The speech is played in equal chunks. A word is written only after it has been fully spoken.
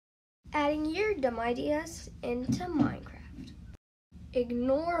adding your dumb ideas into Minecraft.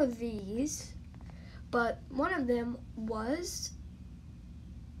 Ignore these, but one of them was,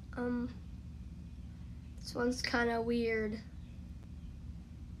 this one's kind of weird.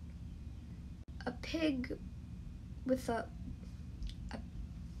 A pig with a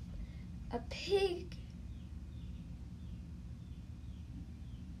pig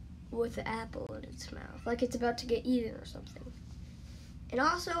with an apple in its mouth, like it's about to get eaten or something. And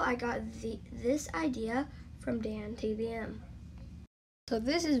also, I got this idea from Dan TVM. So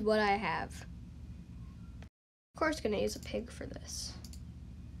this is what I have. Of course, gonna use a pig for this.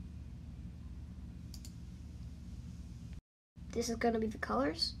 This is gonna be the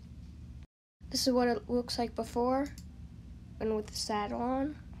colors. This is what it looks like before, and with the saddle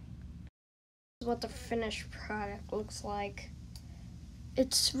on. This is what the finished product looks like.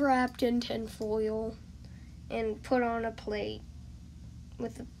 It's wrapped in tin foil and put on a plate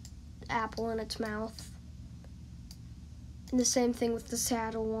with the apple in its mouth. And the same thing with the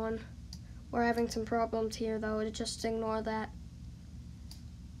saddle one. We're having some problems here though, just ignore that.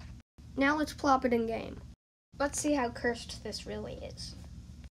 Now let's plop it in game. Let's see how cursed this really is.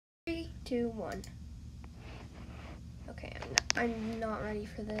 3, 2, 1. Okay, I'm not ready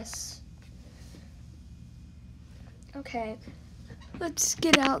for this. Okay, let's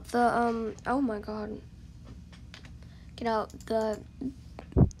get out the, oh my god. Get out the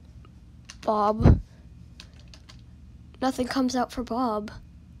Bob. Nothing comes out for Bob.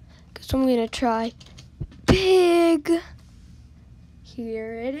 So I'm gonna try pig.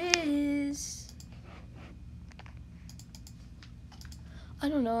 Here it is. I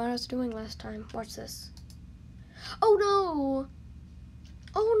don't know what I was doing last time. Watch this. Oh no!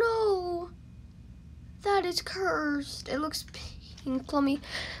 Oh no! That is cursed. It looks pink. Let me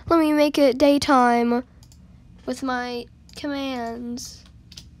make it daytime with my commands.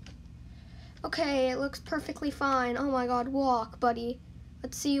 Okay, it looks perfectly fine. Oh my god, walk, buddy.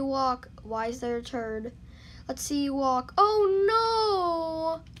 Let's see you walk. Why is there a turd? Let's see you walk. Oh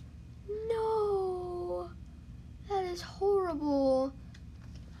no! No! That is horrible.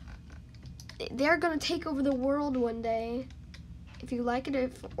 They're gonna take over the world one day. If you like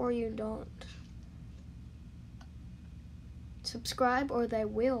it or you don't. Subscribe or they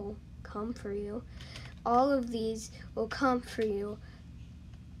will come for you. All of these will come for you.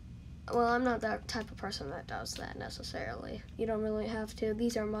 Well, I'm not that type of person that does that necessarily. You don't really have to.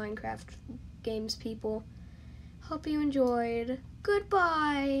 These are Minecraft games, people. Hope you enjoyed.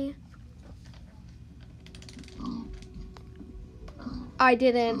 Goodbye. I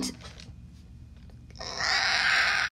didn't.